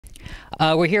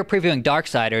We're here previewing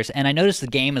Darksiders, and I noticed the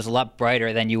game is a lot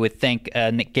brighter than you would think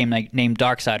a game named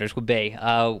Darksiders would be.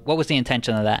 What was the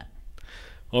intention of that?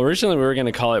 Well, originally we were going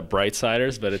to call it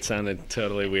Brightsiders, but it sounded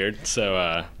totally weird.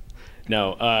 So,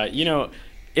 no,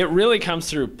 it really comes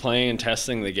through playing and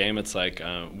testing the game. It's like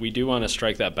we do want to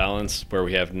strike that balance where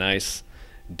we have nice,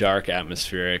 dark,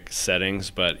 atmospheric settings,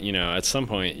 but at some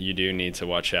point you do need to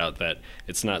watch out that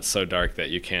it's not so dark that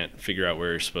you can't figure out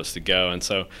where you're supposed to go. And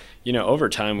so, over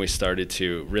time we started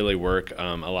to really work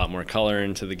a lot more color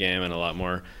into the game and a lot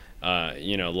more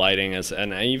lighting,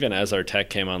 and even as our tech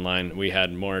came online, we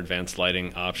had more advanced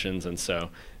lighting options, and so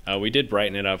we did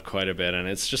brighten it up quite a bit, and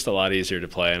it's just a lot easier to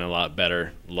play and a lot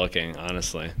better looking,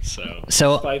 honestly. So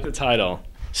despite the title.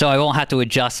 So I won't have to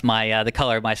adjust my the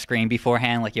color of my screen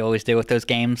beforehand like you always do with those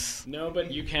games? No,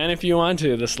 but you can if you want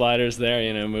to. The slider's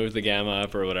there, move the gamma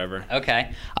up or whatever.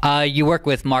 Okay. You work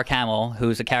with Mark Hamill,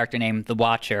 who's a character named The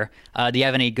Watcher. Do you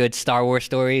have any good Star Wars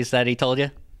stories that he told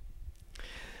you?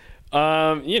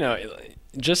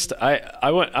 Just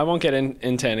I won't get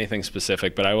into anything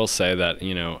specific, but I will say that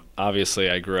obviously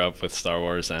I grew up with Star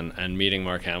Wars, and meeting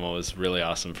Mark Hamill was really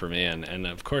awesome for me, and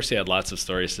of course he had lots of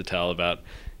stories to tell about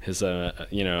his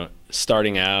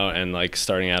starting out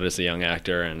as a young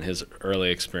actor and his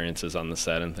early experiences on the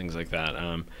set and things like that.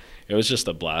 It was just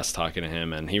a blast talking to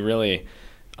him, and he really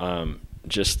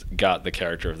just got the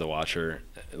character of the Watcher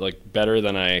better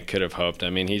than I could have hoped. I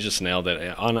mean, he just nailed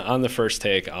it on the first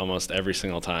take almost every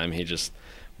single time. He just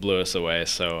blew us away.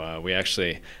 So we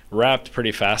actually wrapped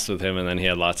pretty fast with him, and then he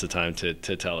had lots of time to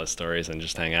tell his stories and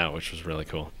just hang out, which was really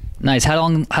cool. Nice. How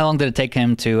long did it take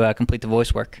him to complete the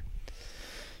voice work?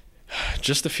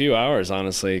 Just a few hours,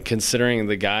 honestly, considering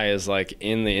the guy is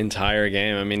in the entire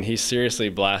game. I mean, he seriously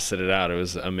blasted it out. It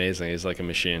was amazing. He's like a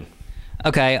machine.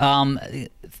 Okay,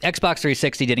 Xbox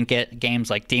 360 didn't get games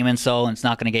like Demon's Soul, and it's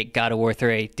not going to get God of War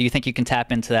 3. Do you think you can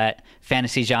tap into that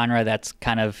fantasy genre that's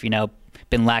kind of,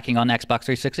 been lacking on Xbox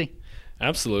 360?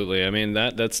 Absolutely. I mean,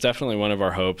 that's definitely one of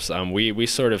our hopes. We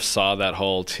sort of saw that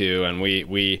hole too, and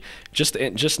we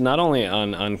just not only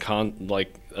on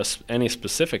any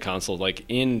specific console,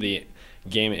 in the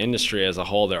game industry as a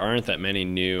whole, there aren't that many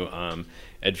new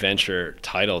adventure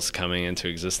titles coming into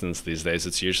existence these days.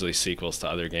 It's usually sequels to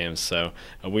other games. So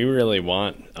we really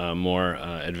want more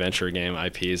adventure game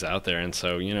IPs out there, and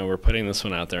so we're putting this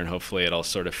one out there, and hopefully it'll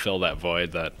sort of fill that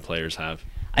void that players have.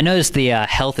 I noticed the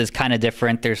health is kind of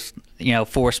different. There's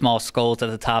 4 small skulls at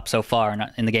the top so far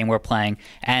in the game we're playing,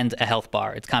 and a health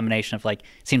bar. It's a combination of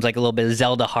seems like a little bit of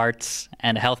Zelda hearts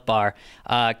and a health bar.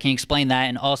 Can you explain that?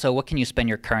 And also, what can you spend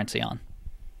your currency on?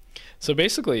 So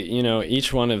basically,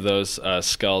 each one of those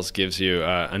skulls gives you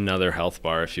another health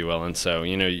bar, if you will. And so,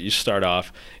 you start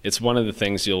off, it's one of the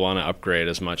things you'll want to upgrade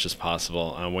as much as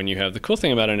possible. When you have, the cool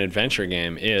thing about an adventure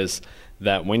game is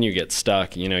that when you get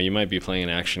stuck, you might be playing an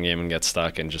action game and get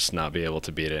stuck and just not be able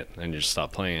to beat it, and you just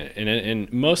stop playing it. In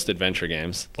most adventure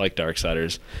games, like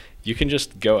Darksiders, you can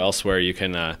just go elsewhere. You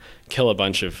can kill a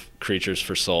bunch of creatures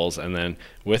for souls, and then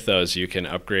with those you can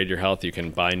upgrade your health. You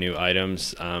can buy new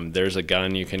items. There's a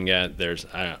gun you can get. There's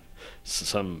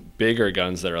some bigger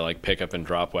guns that are like pick up and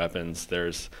drop weapons.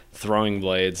 There's throwing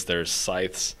blades. There's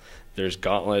scythes. There's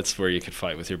gauntlets where you could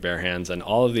fight with your bare hands. And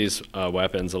all of these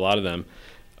weapons, a lot of them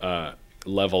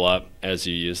level up as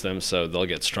you use them, so they'll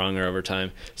get stronger over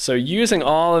time. So using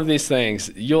all of these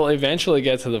things, you'll eventually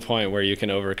get to the point where you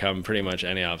can overcome pretty much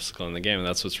any obstacle in the game, and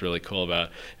that's what's really cool about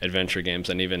adventure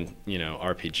games and even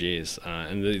RPGs.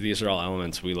 And these are all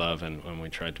elements we love and we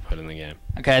tried to put in the game.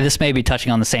 Okay, this may be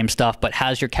touching on the same stuff, but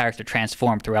how's your character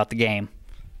transformed throughout the game?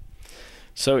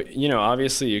 So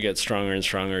obviously you get stronger and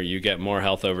stronger. You get more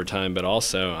health over time, but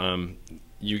also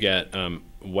you get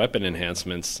weapon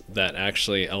enhancements that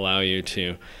actually allow you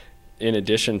to, in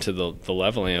addition to the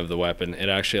leveling of the weapon, it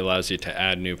actually allows you to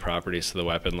add new properties to the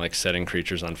weapon, like setting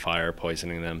creatures on fire,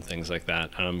 poisoning them, things like that,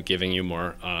 giving you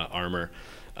more armor.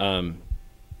 And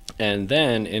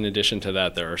then, in addition to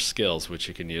that, there are skills which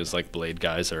you can use, like Blade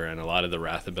Geyser and a lot of the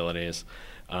Wrath abilities.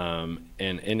 And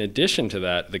in addition to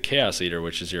that, the Chaos Eater,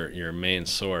 which is your main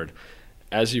sword,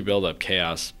 as you build up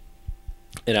chaos,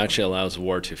 it actually allows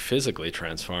war to physically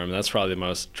transform. That's probably the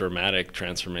most dramatic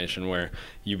transformation, where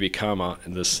you become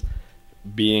this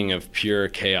being of pure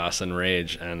chaos and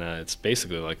rage, and it's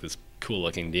basically like this cool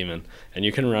looking demon, and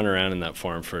you can run around in that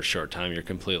form for a short time. You're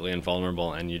completely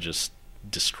invulnerable and you just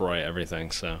destroy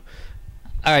everything. So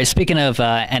all right, speaking of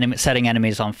setting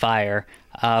enemies on fire,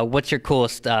 what's your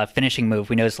coolest finishing move?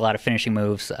 We noticed a lot of finishing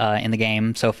moves in the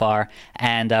game so far.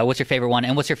 And what's your favorite one?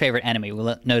 And what's your favorite enemy? We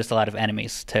noticed a lot of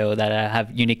enemies, too, that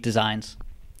have unique designs.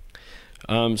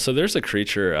 So there's a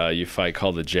creature you fight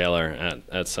called the Jailer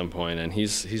at some point, and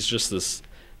he's just this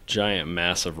giant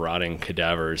mass of rotting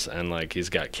cadavers, and like he's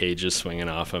got cages swinging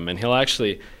off him, and he'll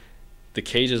actually, the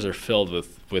cages are filled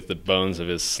with the bones of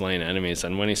his slain enemies,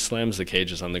 and when he slams the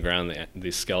cages on the ground,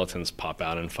 these skeletons pop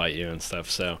out and fight you and stuff.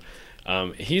 So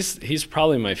he's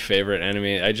probably my favorite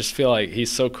enemy. I just feel like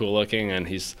he's so cool looking, and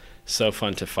he's so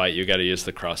fun to fight. You got to use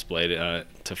the crossblade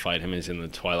to fight him. He's in the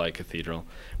Twilight Cathedral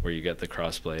where you get the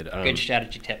crossblade. Good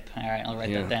strategy tip. All right, I'll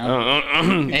write that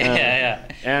down. Yeah.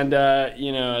 And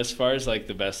you know, as far as like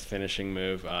the best finishing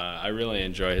move, I really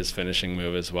enjoy his finishing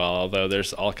move as well. Although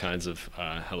there's all kinds of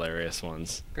hilarious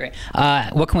ones. Great.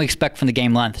 What can we expect from the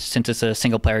game length since it's a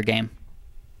single-player game?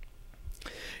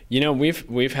 You know,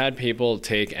 we've had people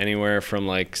take anywhere from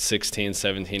like 16,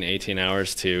 17, 18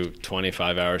 hours to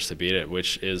 25 hours to beat it,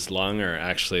 which is longer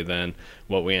actually than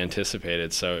what we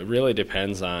anticipated. So it really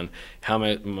depends on how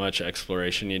much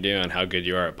exploration you do and how good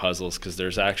you are at puzzles, because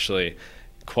there's actually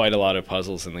quite a lot of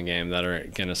puzzles in the game that are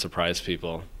going to surprise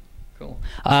people. Cool.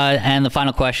 And the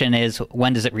final question is,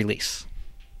 when does it release?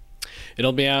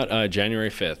 It'll be out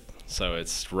January 5th, so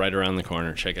it's right around the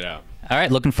corner. Check it out. All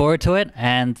right, looking forward to it.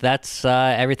 And that's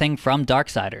everything from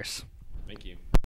Darksiders.